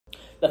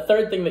The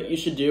third thing that you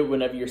should do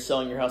whenever you're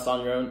selling your house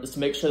on your own is to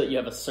make sure that you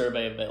have a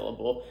survey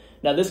available.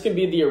 Now, this can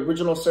be the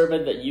original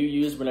survey that you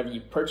used whenever you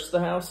purchased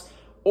the house,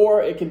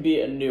 or it can be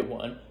a new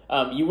one.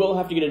 You will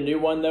have to get a new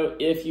one though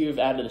if you've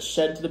added a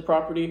shed to the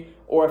property,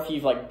 or if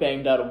you've like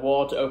banged out a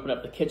wall to open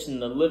up the kitchen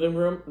and the living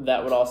room.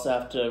 That would also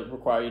have to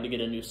require you to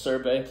get a new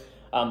survey.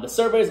 The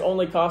surveys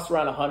only cost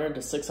around $100 to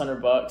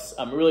 $600.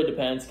 It really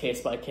depends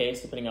case by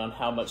case, depending on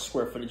how much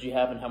square footage you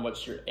have and how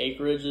much your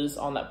acreage is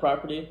on that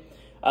property.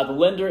 The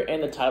lender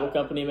and the title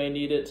company may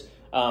need it,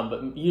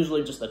 but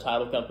usually just the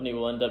title company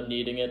will end up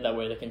needing it. That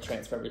way they can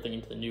transfer everything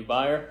into the new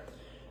buyer.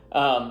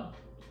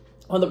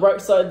 On the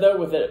bright side though,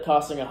 with it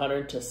costing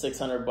 $100 to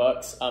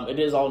 $600, it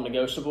is all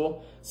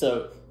negotiable.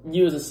 So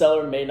you as a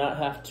seller may not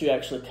have to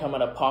actually come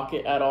out of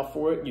pocket at all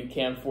for it. You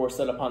can force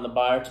that upon the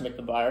buyer to make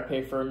the buyer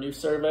pay for a new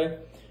survey.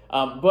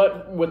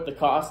 But with the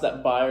cost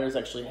that buyers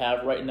actually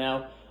have right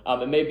now,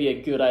 it may be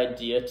a good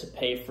idea to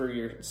pay for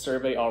your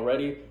survey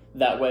already.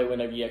 That way,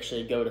 whenever you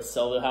actually go to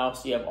sell the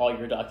house, you have all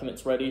your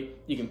documents ready.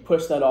 You can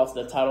push that off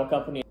to the title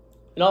company.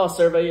 And all a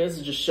survey is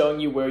just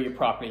showing you where your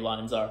property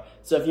lines are.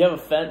 So if you have a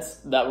fence,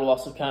 that will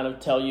also kind of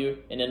tell you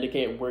and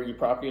indicate where your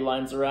property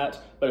lines are at.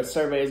 But a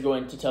survey is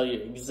going to tell you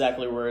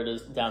exactly where it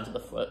is down to the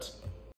foot.